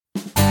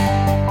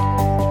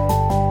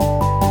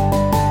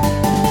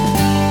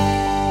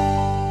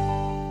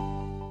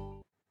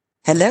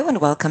Hello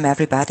and welcome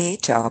everybody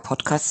to our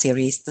podcast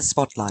series, The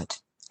Spotlight.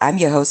 I'm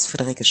your host,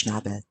 Friederike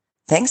Schnabel.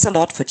 Thanks a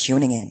lot for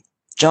tuning in.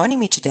 Joining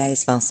me today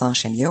is Vincent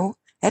Chaigneau,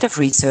 Head of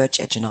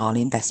Research at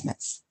Generali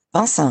Investments.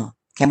 Vincent,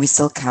 can we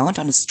still count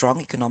on a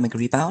strong economic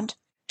rebound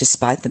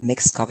despite the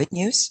mixed COVID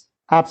news?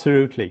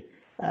 Absolutely.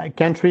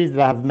 Countries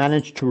that have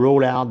managed to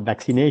roll out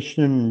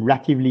vaccination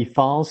relatively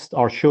fast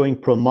are showing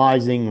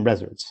promising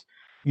results.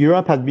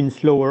 Europe has been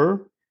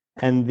slower,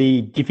 and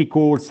the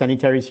difficult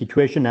sanitary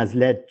situation has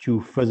led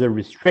to further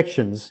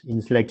restrictions in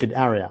selected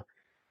areas.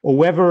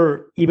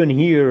 However, even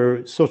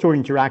here, social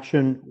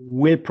interaction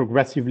will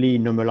progressively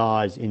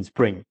normalize in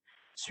spring,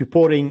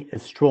 supporting a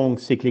strong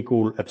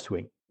cyclical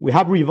upswing. We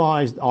have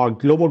revised our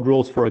global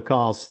growth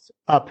forecast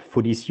up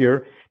for this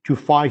year to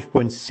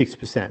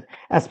 5.6%,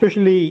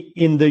 especially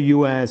in the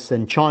US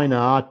and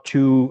China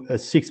to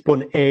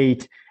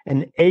 6.8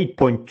 and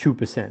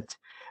 8.2%.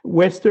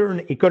 Western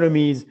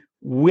economies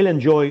will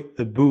enjoy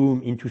a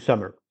boom into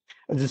summer.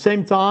 At the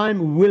same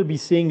time, we'll be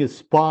seeing a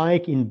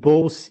spike in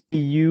both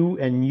EU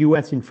and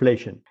US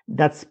inflation.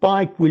 That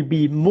spike will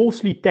be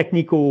mostly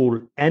technical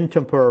and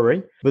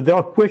temporary, but there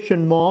are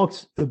question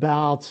marks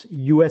about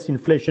US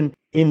inflation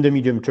in the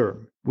medium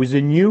term. With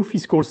the new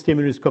fiscal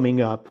stimulus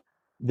coming up,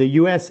 the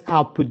US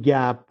output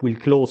gap will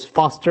close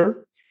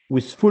faster,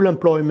 with full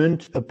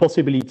employment a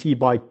possibility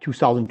by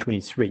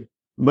 2023.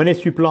 Money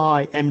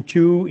supply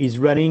M2 is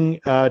running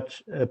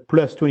at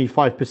plus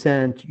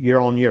 25% year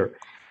on year.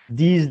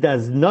 This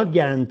does not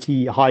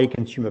guarantee high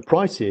consumer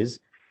prices,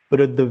 but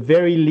at the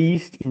very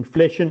least,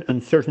 inflation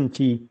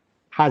uncertainty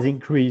has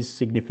increased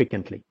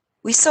significantly.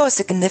 We saw a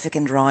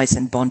significant rise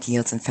in bond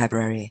yields in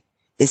February.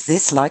 Is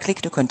this likely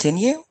to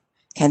continue?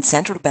 Can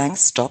central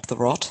banks stop the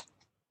rot?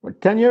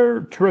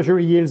 10-year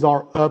Treasury yields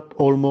are up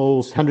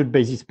almost 100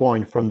 basis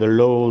points from the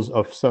lows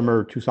of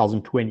summer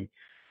 2020.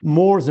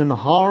 More than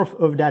half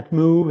of that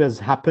move has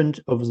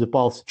happened over the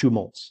past 2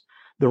 months.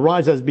 The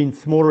rise has been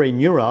smaller in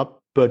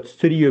Europe, but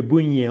steadier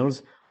boon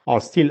yields are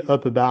still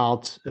up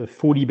about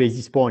 40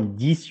 basis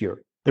points this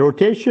year. The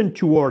rotation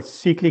towards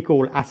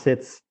cyclical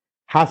assets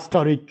has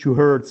started to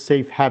hurt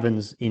safe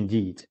havens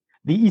indeed.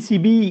 The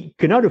ECB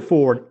cannot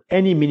afford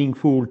any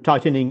meaningful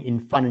tightening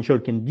in financial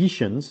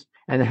conditions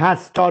and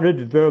has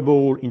started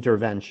verbal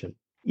intervention.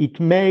 It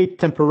may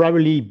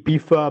temporarily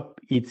beef up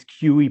its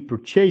QE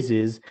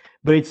purchases,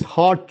 but it's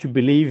hard to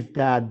believe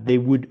that they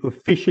would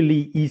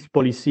officially ease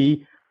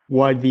policy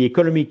while the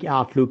economic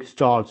outlook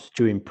starts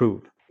to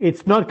improve.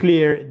 It's not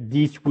clear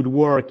this would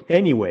work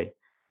anyway,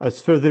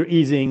 as further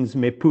easings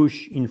may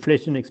push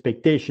inflation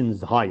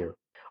expectations higher.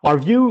 Our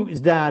view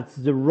is that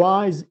the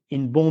rise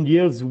in bond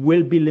yields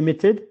will be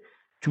limited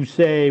to,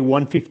 say,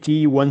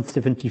 150,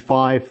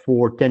 175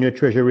 for 10-year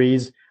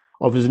treasuries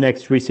over the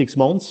next 3-6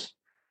 months,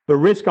 but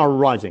risks are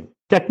rising.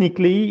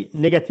 Technically,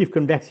 negative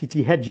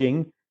convexity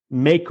hedging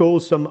may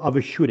cause some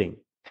overshooting.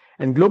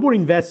 And global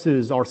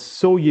investors are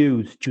so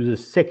used to the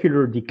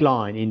secular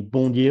decline in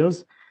bond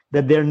yields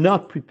that they're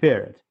not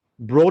prepared.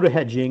 Broader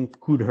hedging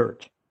could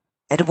hurt.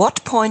 At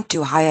what point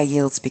do higher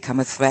yields become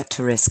a threat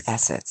to risk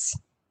assets?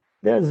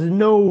 There's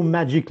no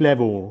magic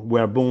level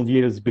where bond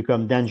yields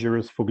become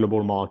dangerous for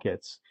global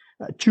markets.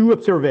 2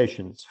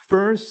 observations.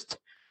 First,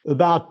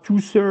 about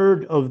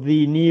 2/3 of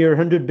the near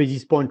 100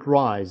 basis point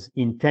rise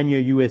in 10-year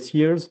US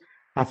yields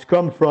has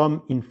come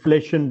from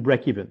inflation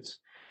break-evens.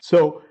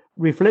 So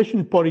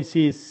reflation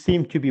policies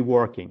seem to be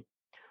working.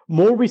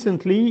 More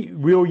recently,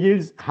 real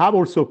yields have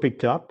also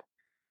picked up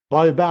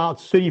by about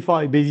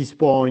 35 basis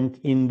points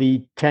in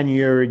the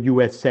 10-year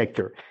US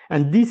sector.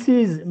 And this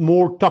is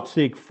more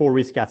toxic for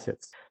risk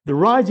assets. The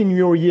rise in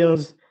real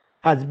yields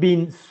has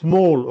been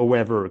small,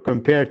 however,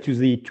 compared to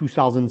the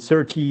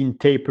 2013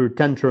 taper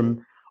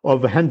tantrum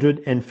of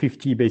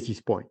 150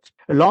 basis points.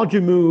 A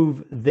larger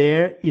move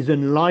there is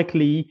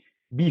unlikely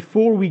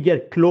before we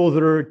get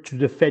closer to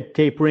the Fed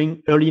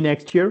tapering early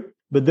next year,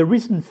 but the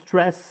recent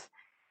stress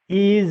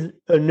is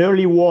an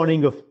early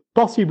warning of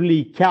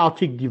possibly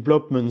chaotic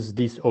developments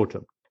this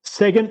autumn.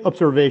 Second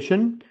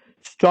observation,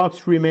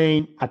 stocks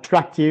remain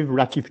attractive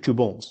relative to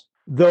bonds,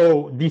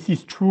 though this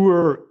is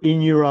truer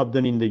in Europe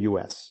than in the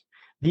US.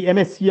 The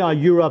MSCI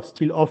Europe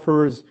still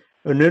offers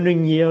an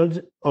earning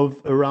yield of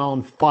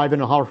around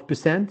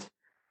 5.5%,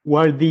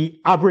 while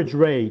the average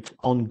rate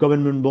on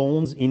government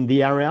bonds in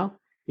the area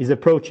is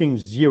approaching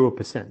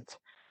 0%.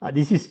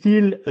 This is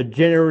still a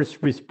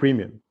generous risk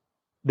premium.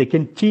 The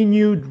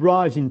continued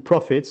rise in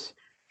profits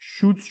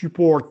should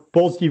support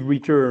positive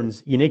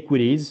returns in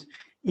equities,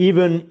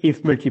 even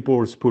if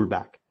multiples pull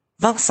back.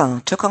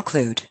 Vincent, to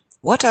conclude,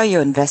 what are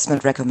your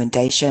investment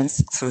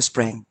recommendations through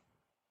spring?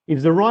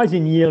 If the rise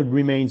in yield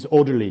remains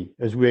orderly,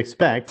 as we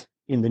expect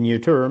in the near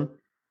term,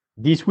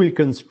 this will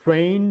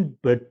constrain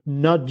but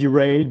not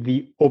derail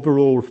the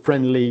overall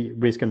friendly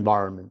risk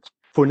environment.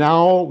 For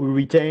now, we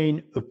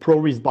retain a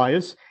pro-risk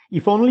bias,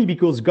 if only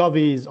because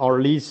govies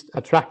are least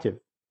attractive.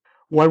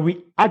 While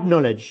we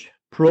acknowledge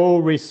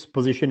pro-risk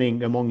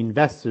positioning among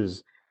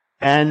investors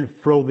and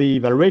frothy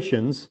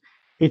valuations,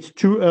 it's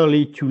too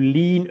early to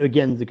lean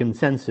against the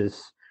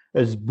consensus,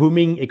 as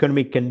booming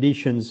economic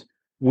conditions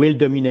will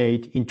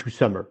dominate into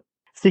summer.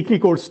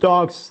 Cyclical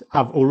stocks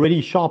have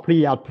already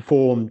sharply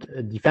outperformed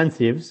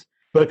defensives,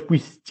 but we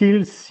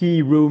still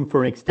see room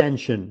for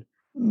extension.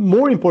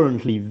 More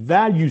importantly,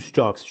 value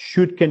stocks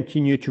should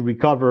continue to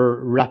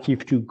recover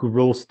relative to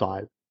growth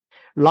style.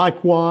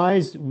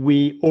 Likewise,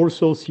 we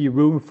also see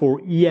room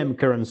for EM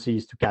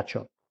currencies to catch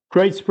up.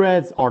 Trade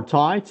spreads are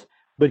tight,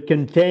 but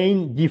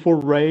contain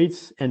default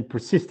rates and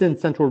persistent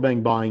central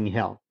bank buying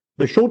help.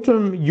 The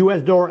short-term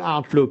US dollar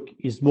outlook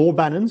is more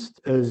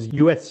balanced as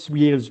US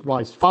yields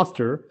rise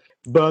faster,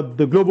 but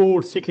the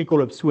global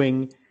cyclical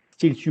upswing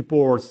still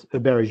supports a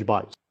bearish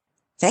bias.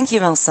 Thank you,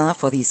 Vincent,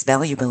 for these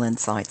valuable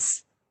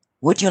insights.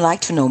 Would you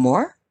like to know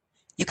more?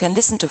 You can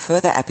listen to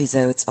further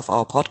episodes of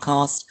our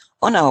podcast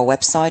on our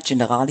website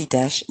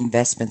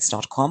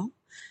generali-investments.com,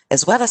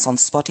 as well as on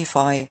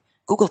Spotify,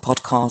 Google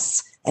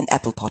Podcasts, and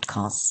Apple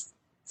Podcasts.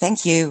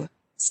 Thank you,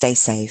 stay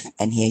safe,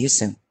 and hear you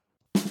soon.